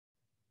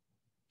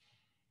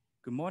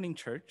Good morning,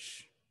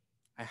 church.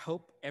 I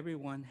hope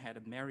everyone had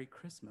a Merry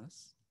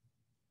Christmas.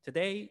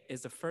 Today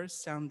is the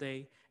first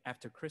Sunday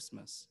after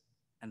Christmas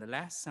and the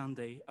last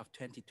Sunday of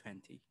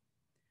 2020.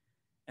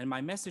 And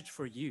my message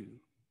for you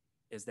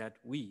is that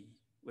we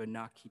will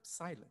not keep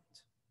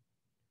silent.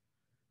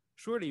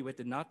 Surely we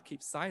did not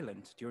keep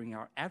silent during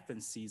our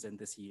Advent season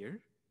this year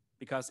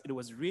because it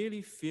was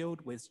really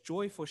filled with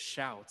joyful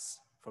shouts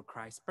for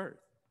Christ's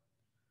birth.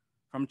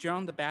 From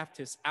John the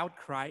Baptist's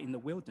outcry in the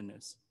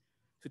wilderness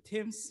to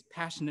Tim's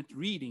passionate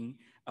reading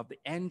of the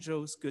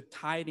angel's good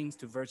tidings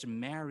to Virgin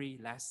Mary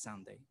last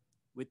Sunday,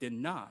 we did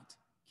not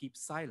keep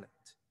silent.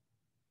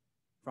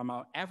 From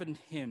our Advent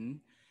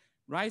hymn,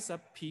 Rise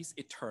Up, Peace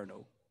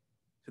Eternal,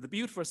 to the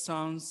beautiful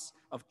songs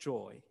of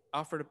joy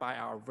offered by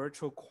our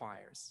virtual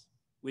choirs,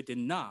 we did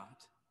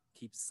not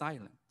keep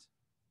silent.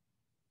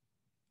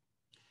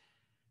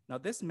 Now,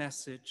 this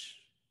message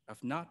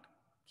of not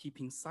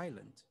keeping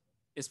silent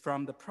is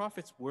from the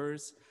prophet's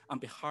words on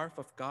behalf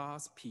of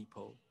God's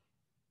people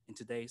in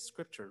today's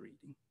scripture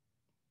reading.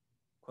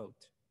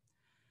 Quote,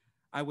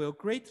 I will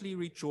greatly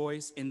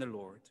rejoice in the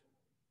Lord.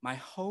 My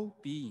whole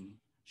being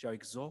shall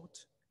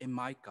exult in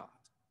my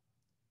God.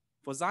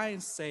 For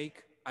Zion's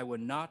sake, I will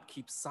not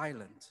keep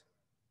silent,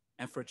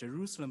 and for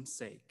Jerusalem's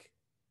sake,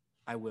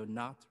 I will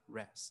not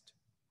rest.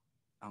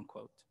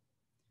 Unquote.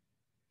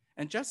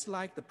 And just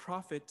like the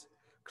prophet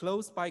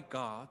clothed by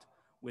God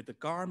with the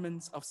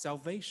garments of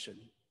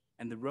salvation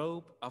and the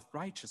robe of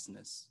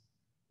righteousness,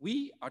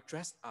 we are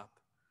dressed up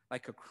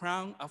like a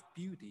crown of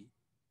beauty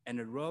and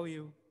a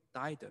royal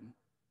diadem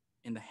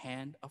in the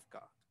hand of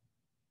God.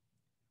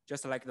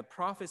 Just like the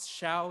prophet's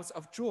shouts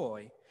of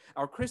joy,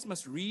 our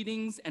Christmas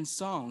readings and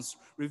songs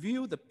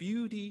reveal the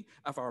beauty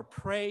of our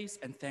praise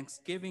and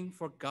thanksgiving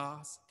for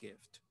God's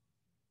gift,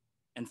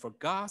 and for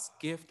God's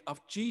gift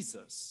of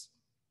Jesus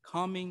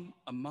coming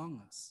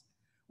among us.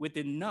 We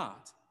did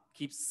not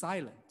keep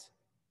silent.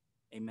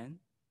 Amen.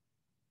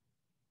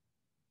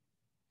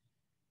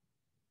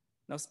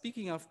 Now,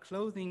 speaking of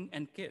clothing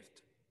and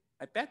gift,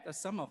 I bet that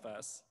some of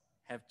us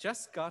have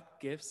just got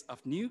gifts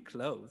of new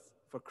clothes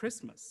for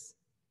Christmas.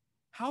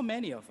 How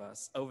many of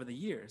us over the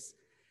years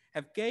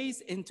have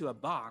gazed into a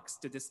box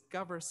to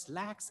discover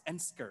slacks and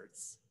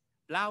skirts,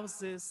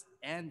 blouses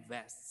and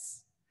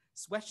vests,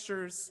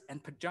 sweatshirts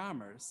and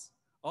pajamas,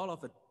 all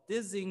of a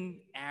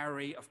dizzying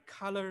array of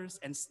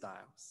colors and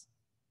styles?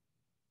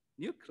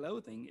 New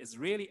clothing is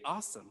really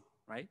awesome,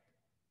 right?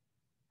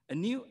 A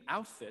new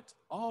outfit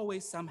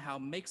always somehow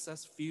makes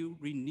us feel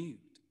renewed,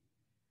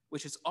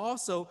 which is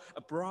also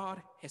a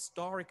broad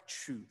historic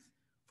truth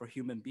for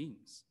human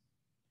beings.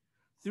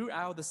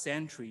 Throughout the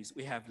centuries,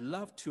 we have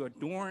loved to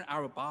adorn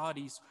our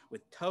bodies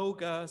with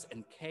togas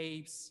and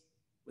capes,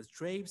 with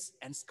drapes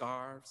and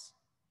scarves,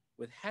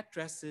 with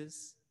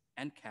headdresses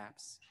and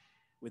caps,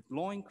 with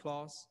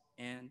loincloths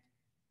and,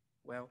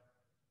 well,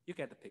 you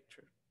get the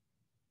picture.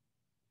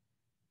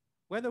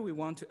 Whether we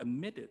want to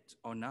admit it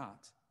or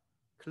not,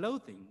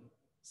 clothing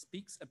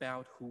speaks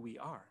about who we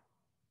are.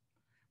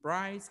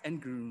 Brides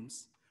and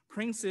grooms,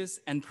 princes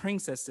and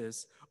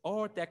princesses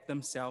all deck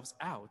themselves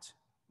out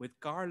with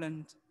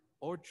garland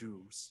or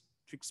jewels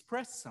to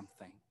express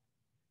something,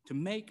 to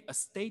make a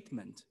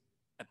statement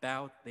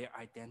about their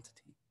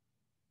identity.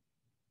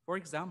 For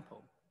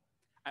example,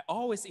 I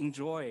always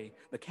enjoy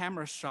the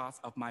camera shots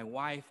of my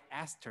wife,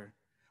 Esther,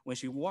 when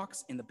she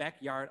walks in the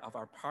backyard of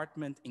our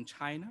apartment in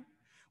China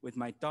with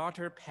my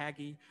daughter,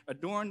 Peggy,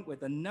 adorned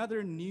with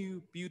another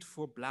new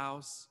beautiful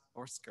blouse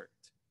or skirt.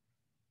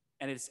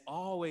 And it's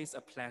always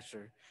a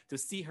pleasure to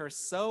see her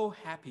so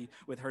happy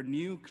with her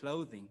new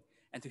clothing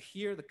and to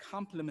hear the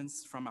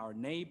compliments from our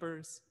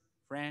neighbors,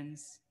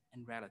 friends,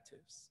 and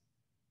relatives.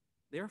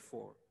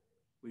 Therefore,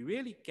 we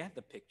really get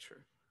the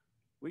picture.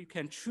 We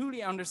can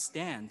truly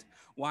understand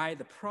why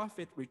the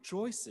prophet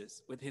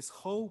rejoices with his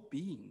whole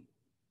being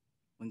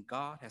when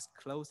God has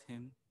clothed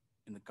him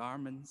in the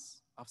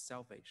garments of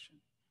salvation.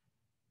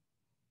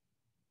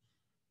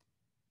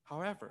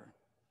 However,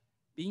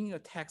 being a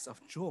text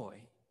of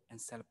joy and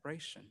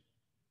celebration,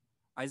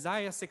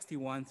 Isaiah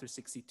 61 through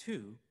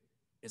 62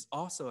 is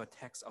also a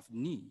text of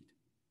need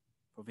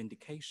for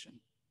vindication.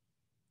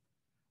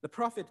 The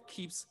prophet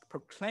keeps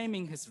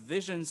proclaiming his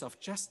visions of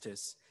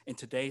justice in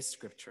today's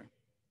scripture.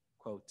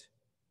 Quote,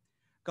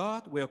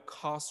 God will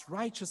cause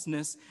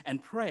righteousness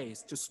and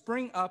praise to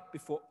spring up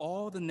before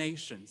all the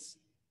nations.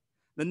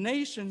 The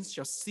nations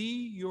shall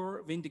see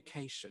your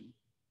vindication,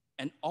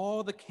 and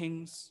all the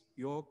kings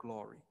your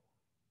glory.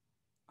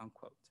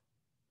 Unquote.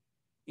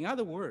 In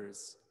other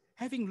words,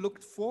 having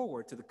looked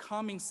forward to the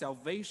coming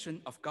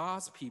salvation of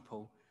God's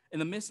people in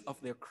the midst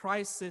of their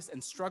crisis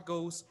and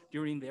struggles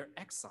during their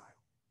exile,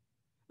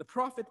 the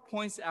prophet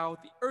points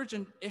out the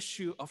urgent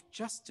issue of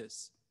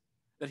justice,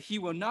 that he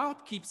will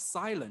not keep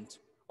silent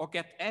or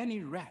get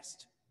any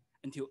rest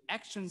until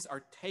actions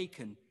are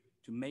taken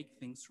to make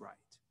things right.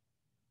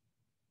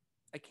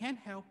 I can't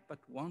help but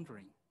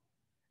wondering,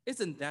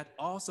 isn't that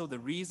also the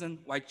reason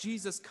why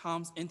Jesus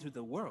comes into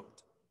the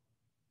world?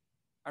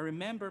 I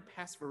remember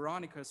Pastor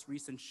Veronica's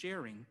recent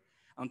sharing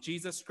on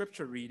Jesus'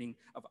 scripture reading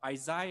of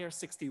Isaiah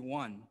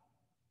 61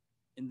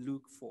 in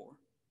Luke 4.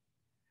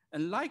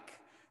 And like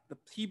the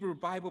Hebrew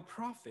Bible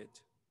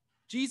prophet,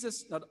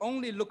 Jesus not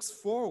only looks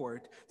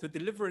forward to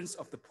deliverance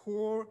of the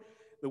poor,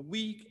 the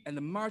weak, and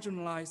the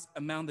marginalized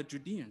among the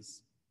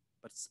Judeans,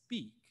 but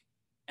speak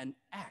and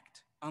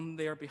act on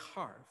their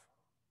behalf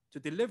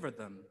to deliver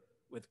them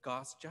with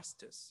God's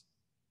justice.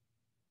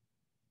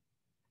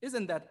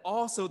 Isn't that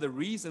also the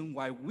reason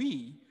why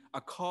we are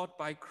called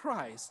by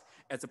Christ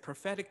as a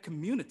prophetic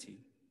community?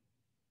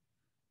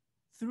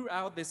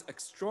 Throughout this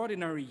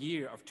extraordinary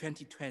year of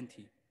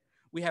 2020,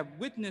 we have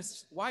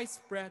witnessed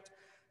widespread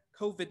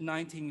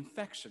COVID-19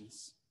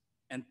 infections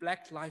and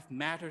Black Lives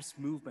Matter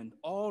movement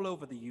all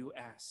over the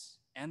US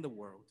and the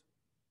world.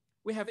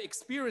 We have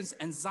experienced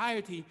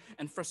anxiety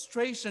and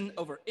frustration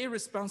over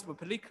irresponsible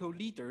political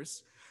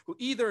leaders who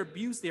either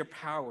abuse their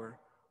power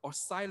or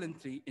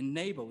silently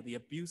enable the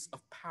abuse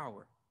of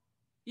power.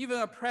 Even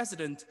a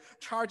president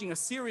charging a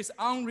series of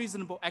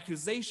unreasonable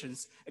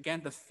accusations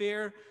against the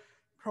fair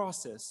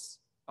process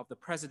of the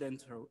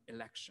presidential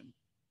election,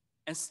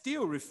 and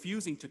still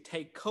refusing to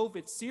take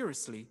COVID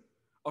seriously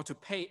or to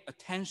pay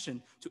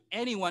attention to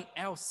anyone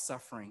else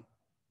suffering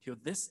till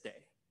this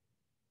day.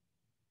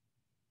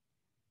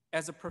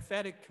 As a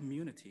prophetic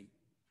community,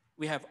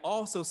 we have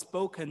also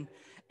spoken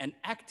and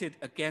acted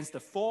against the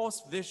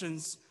false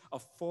visions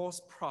of false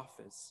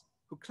prophets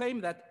who claim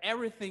that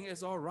everything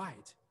is all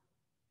right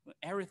when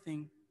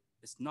everything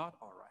is not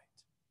all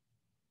right.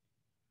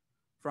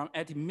 From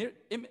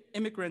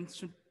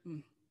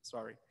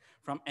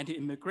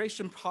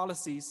anti-immigration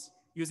policies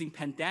using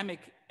pandemic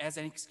as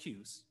an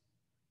excuse,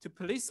 to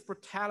police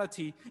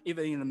brutality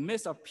even in the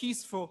midst of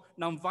peaceful,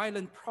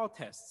 nonviolent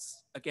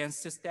protests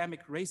against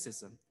systemic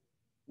racism,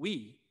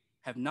 we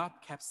have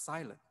not kept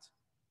silent.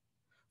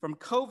 From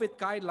COVID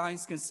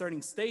guidelines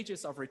concerning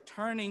stages of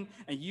returning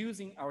and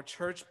using our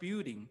church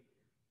building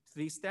to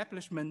the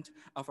establishment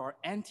of our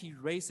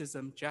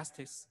anti-racism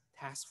justice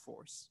task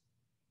force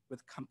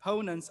with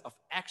components of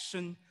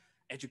action,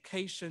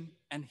 education,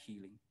 and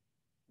healing,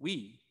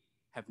 we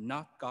have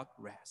not got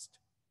rest.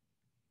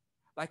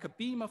 Like a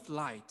beam of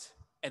light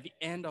at the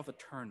end of a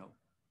tunnel,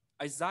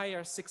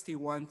 Isaiah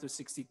 61 to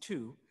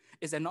 62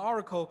 is an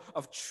oracle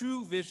of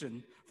true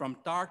vision from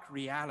dark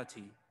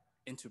reality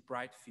into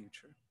bright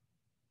future.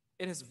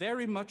 It is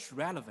very much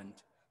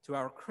relevant to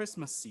our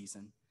Christmas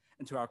season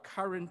and to our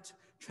current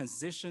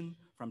transition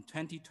from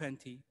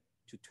 2020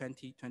 to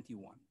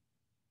 2021.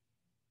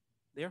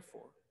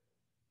 Therefore,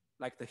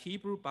 like the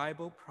Hebrew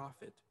Bible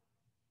prophet,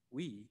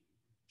 we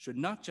should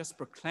not just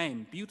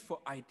proclaim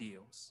beautiful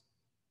ideals,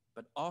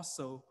 but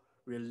also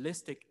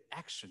realistic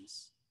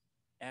actions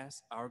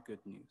as our good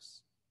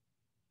news.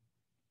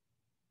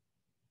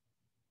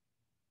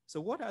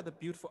 So what are the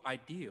beautiful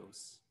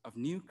ideals of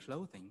new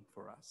clothing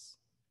for us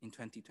in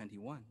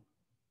 2021?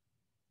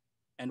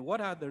 And what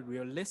are the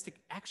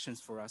realistic actions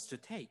for us to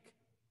take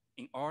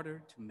in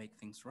order to make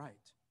things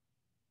right?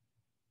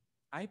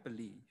 I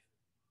believe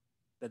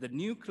that the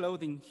new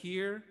clothing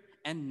here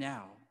and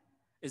now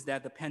is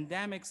that the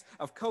pandemics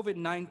of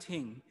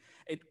COVID-19,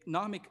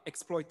 economic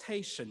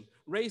exploitation,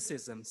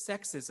 racism,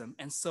 sexism,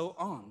 and so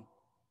on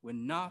will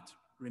not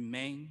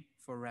remain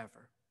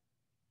forever.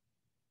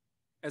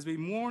 As we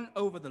mourn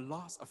over the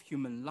loss of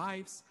human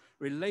lives,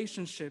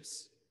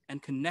 relationships,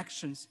 and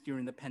connections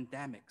during the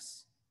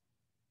pandemics,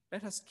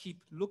 let us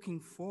keep looking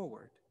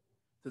forward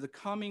to the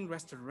coming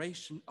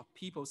restoration of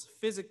people's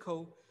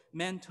physical,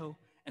 mental,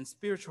 and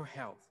spiritual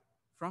health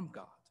from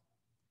God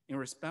in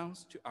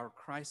response to our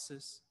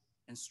crisis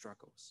and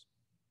struggles.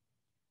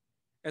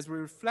 As we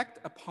reflect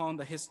upon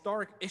the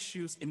historic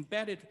issues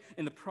embedded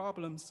in the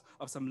problems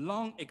of some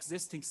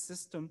long-existing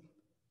systems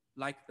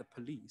like the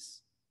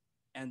police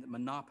and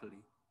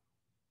monopoly,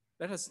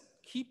 let us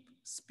keep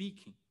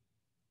speaking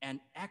and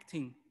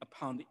acting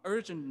upon the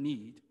urgent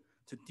need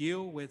to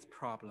deal with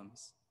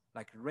problems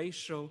like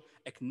racial,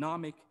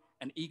 economic,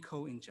 and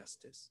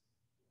eco-injustice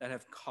that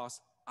have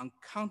caused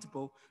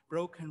uncountable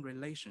broken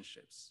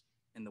relationships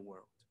in the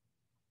world.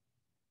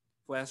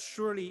 For as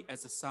surely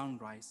as the sun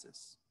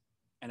rises,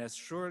 and as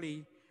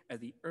surely as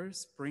the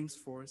earth brings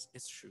forth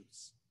its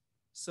fruits,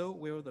 so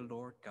will the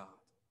Lord God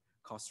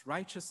cause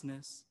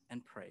righteousness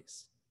and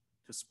praise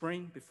to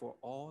spring before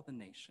all the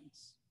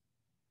nations.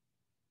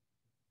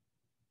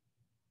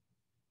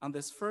 On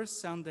this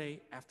first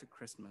Sunday after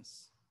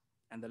Christmas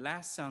and the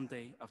last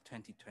Sunday of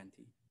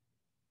 2020,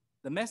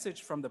 the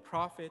message from the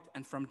prophet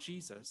and from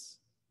Jesus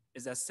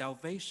is that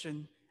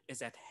salvation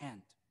is at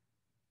hand.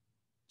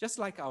 Just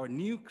like our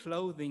new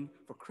clothing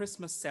for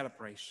Christmas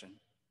celebration,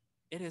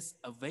 it is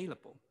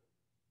available.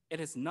 It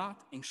is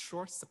not in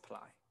short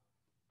supply,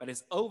 but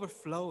is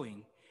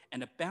overflowing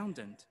and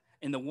abundant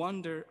in the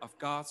wonder of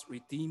God's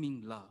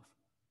redeeming love,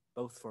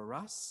 both for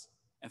us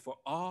and for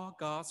all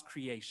God's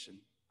creation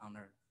on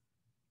earth.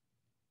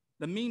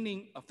 The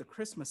meaning of the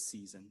Christmas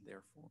season,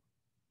 therefore,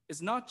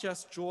 is not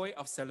just joy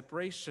of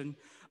celebration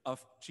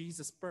of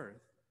Jesus'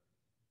 birth,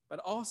 but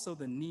also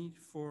the need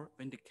for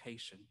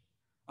vindication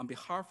on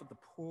behalf of the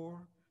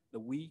poor, the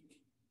weak,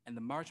 and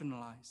the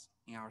marginalized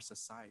in our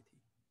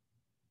society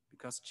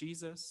because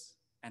Jesus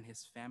and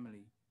his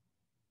family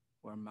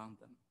were among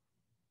them.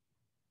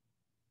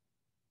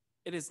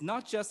 It is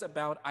not just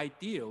about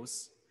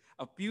ideals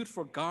of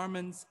beautiful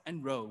garments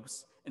and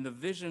robes in the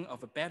vision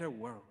of a better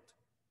world,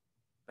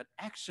 but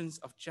actions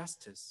of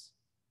justice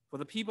for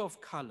the people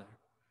of color,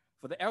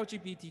 for the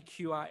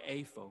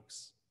LGBTQIA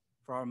folks,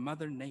 for our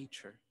mother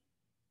nature,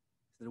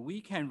 so that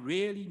we can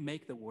really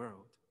make the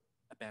world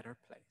a better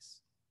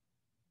place.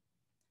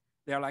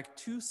 They are like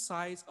two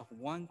sides of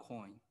one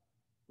coin,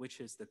 which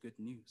is the good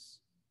news.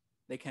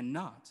 They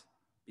cannot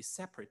be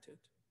separated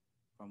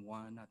from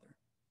one another.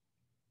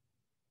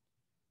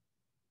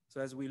 So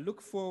as we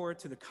look forward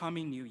to the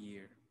coming new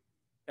year,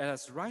 let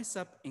us rise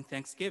up in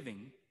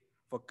thanksgiving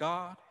for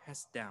God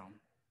has down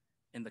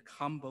in the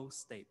humble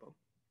stable.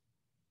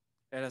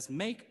 Let us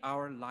make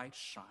our light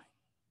shine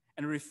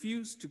and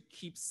refuse to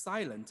keep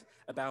silent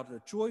about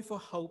the joyful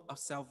hope of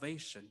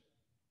salvation,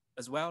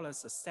 as well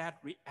as the sad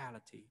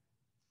reality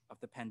of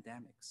the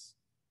pandemics.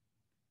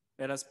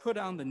 Let us put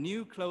on the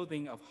new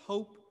clothing of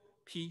hope,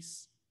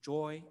 peace,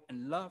 joy,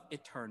 and love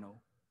eternal,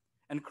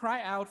 and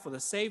cry out for the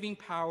saving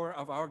power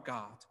of our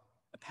God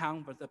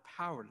upon the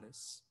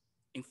powerless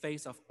in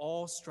face of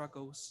all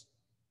struggles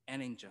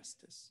and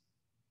injustice.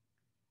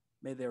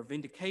 May their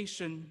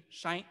vindication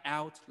shine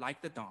out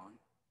like the dawn,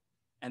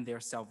 and their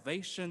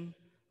salvation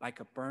like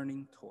a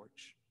burning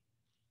torch.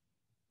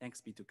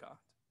 Thanks be to God.